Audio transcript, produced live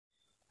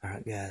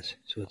Alright guys,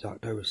 so it's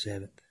October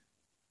 7th.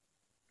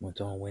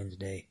 It's on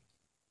Wednesday.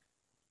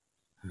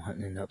 I'm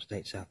hunting in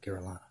upstate South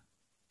Carolina.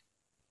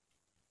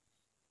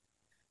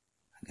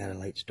 I got a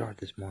late start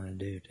this morning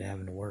due to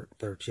having to work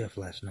third shift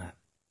last night.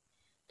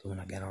 So when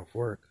I got off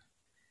work,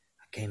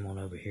 I came on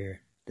over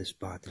here, this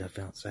spot that I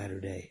found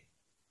Saturday.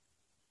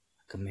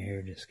 I come in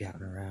here just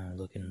scouting around,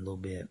 looking a little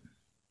bit.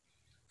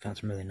 Found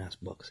some really nice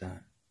buck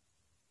sign.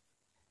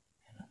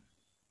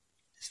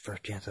 It's the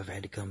first chance I've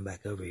had to come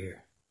back over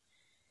here.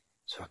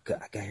 So I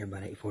got here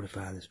about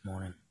 8:45 this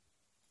morning.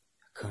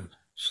 I come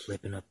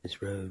slipping up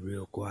this road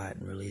real quiet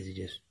and real easy,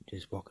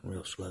 just walking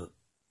real slow.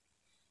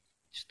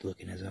 Just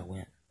looking as I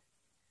went.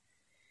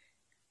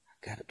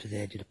 I got up to the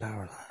edge of the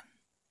power line.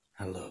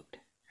 I looked,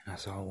 and I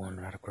saw one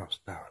right across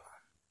the power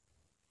line.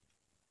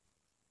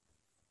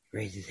 He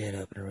raised his head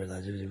up and I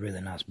realized it was a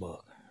really nice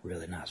buck. A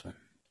really nice one.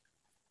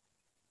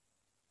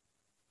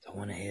 So I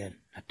went ahead,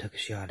 I took a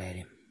shot at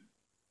him.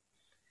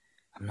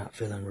 I'm not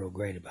feeling real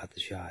great about the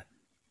shot.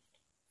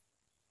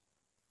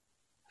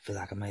 I feel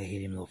like I may have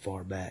hit him a little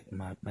far back,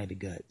 maybe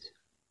guts.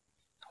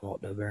 I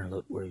walked over and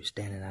looked where he was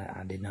standing.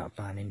 I did not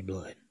find any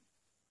blood.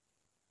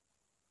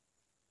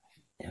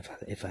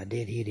 If I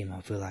did hit him,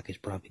 I feel like it's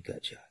probably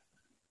gut shot.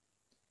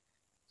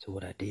 So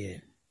what I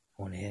did,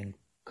 I went ahead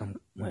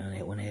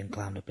and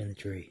climbed up in the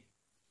tree.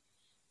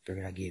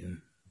 Figured I'd give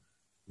him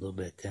a little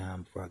bit of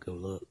time before I go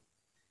look.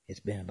 It's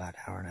been about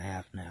an hour and a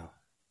half now.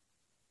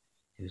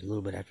 It was a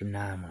little bit after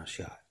 9 when I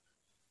shot.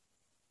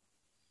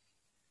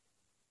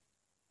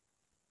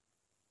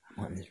 I'm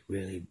hunting this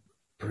really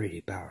pretty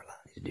power line.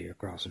 These deer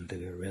crossing through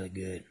here really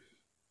good.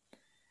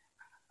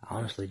 I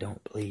honestly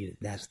don't believe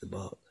that's the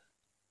buck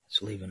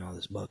that's leaving all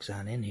this buck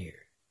sign in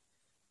here.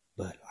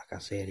 But like I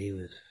said, he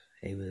was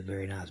a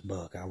very nice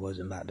buck. I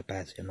wasn't about to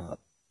pass him up.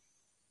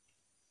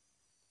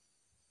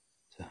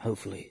 So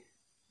hopefully,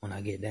 when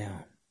I get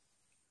down,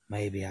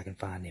 maybe I can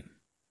find him.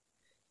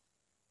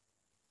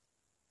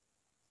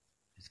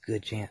 There's a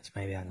good chance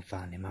maybe I can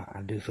find him.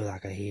 I do feel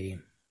like I hit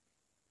him.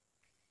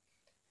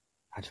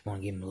 I just want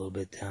to give him a little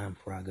bit of time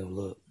before I go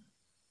look.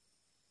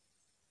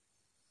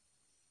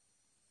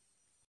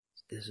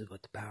 This is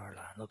what the power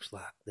line looks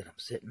like that I'm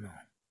sitting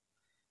on.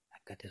 I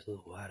got this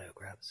little white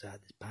oak right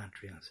beside this pine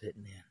tree I'm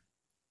sitting in.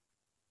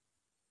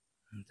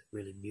 It's a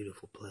really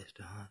beautiful place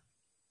to hunt.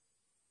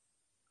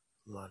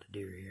 A lot of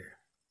deer here.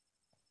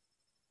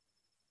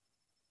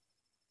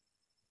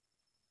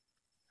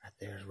 Right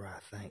there's where I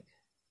think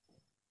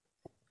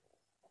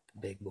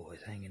the big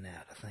boy's hanging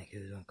out. I think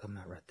he's gonna come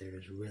out right there.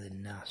 There's a really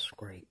nice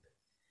scrape.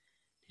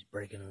 He's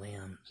breaking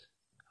limbs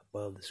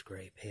above the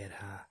scrape, head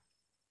high.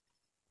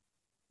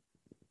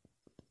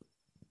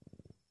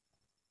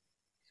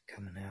 He's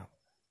coming out.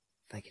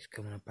 I think he's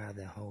coming up out of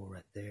that hole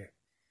right there.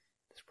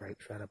 The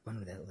scrape's right up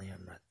under that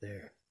limb right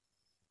there.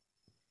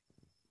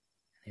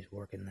 And he's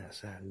working that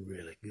side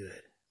really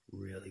good.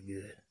 Really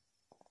good.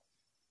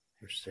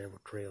 There's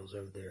several trails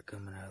over there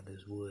coming out of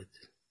those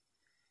woods.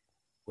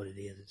 What it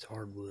is, it's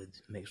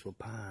hardwoods mixed with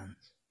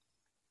pines.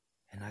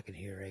 And I can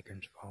hear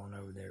acorns falling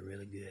over there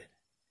really good.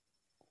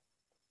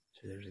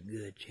 So there's a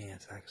good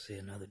chance I can see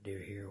another deer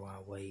here while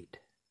I wait.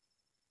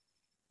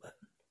 But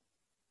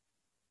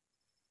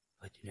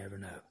you never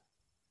know.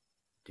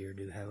 Deer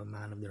do have a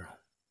mind of their own.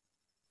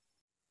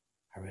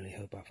 I really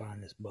hope I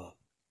find this buck.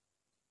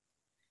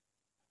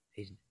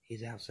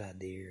 He's outside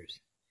the ears.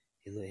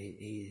 I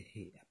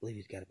believe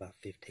he's got about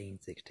 15,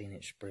 16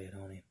 inch spread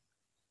on him.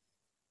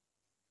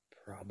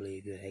 Probably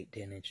a good 8,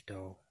 10 inch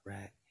tall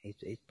rack. He's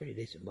a pretty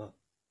decent buck.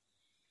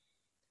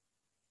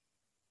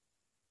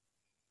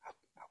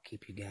 I'll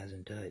keep you guys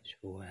in touch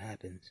for what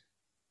happens.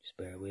 Just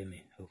bear with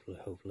me.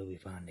 Hopefully we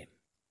find him.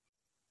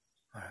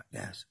 Alright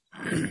guys.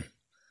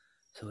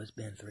 So it's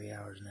been 3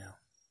 hours now.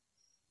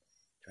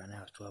 Right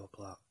now it's 12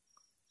 o'clock.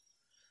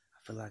 I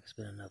feel like it's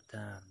been enough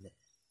time that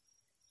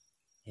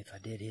if I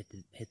did hit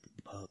the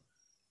buck,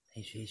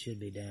 he should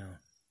be down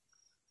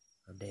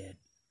or dead.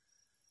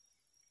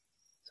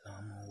 So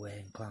I'm gonna go ahead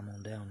and climb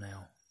on down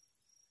now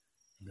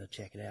and go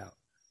check it out.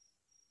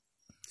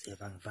 See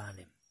if I can find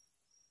him.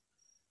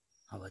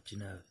 I'll let you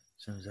know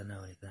as soon as I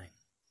know anything.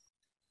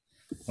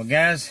 Well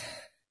guys,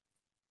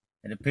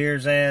 it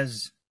appears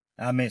as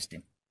I missed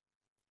him.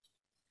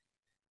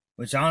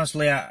 Which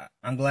honestly,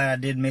 I'm glad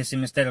I did miss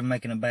him instead of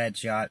making a bad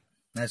shot.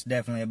 That's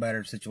definitely a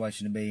better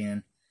situation to be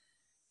in.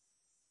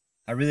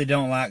 I really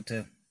don't like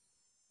to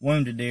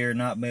wound a deer and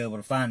not be able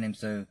to find him,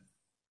 so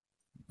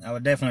I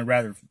would definitely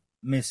rather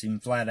miss him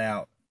flat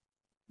out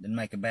than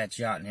make a bad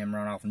shot and him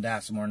run off and die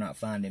somewhere and not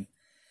find him.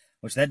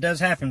 Which that does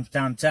happen from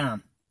time to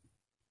time.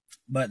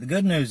 But the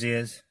good news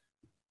is,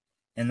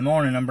 in the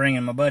morning I'm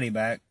bringing my buddy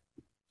back,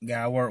 the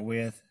guy I work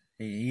with.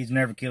 He's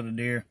never killed a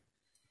deer.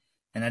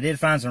 And I did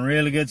find some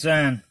really good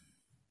sign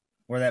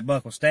where that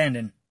buck was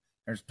standing.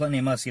 There's plenty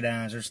of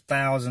muscadines. There's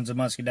thousands of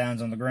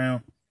muscadines on the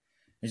ground.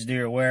 These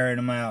deer are wearing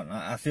them out.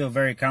 I feel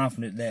very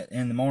confident that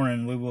in the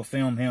morning we will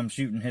film him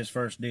shooting his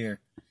first deer.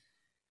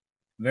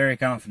 Very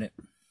confident.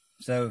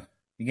 So,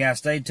 you guys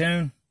stay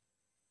tuned.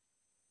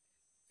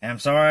 And I'm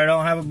sorry I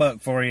don't have a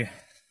buck for you.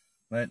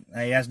 But,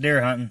 hey, that's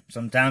deer hunting.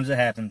 Sometimes it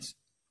happens.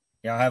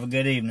 Y'all have a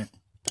good evening.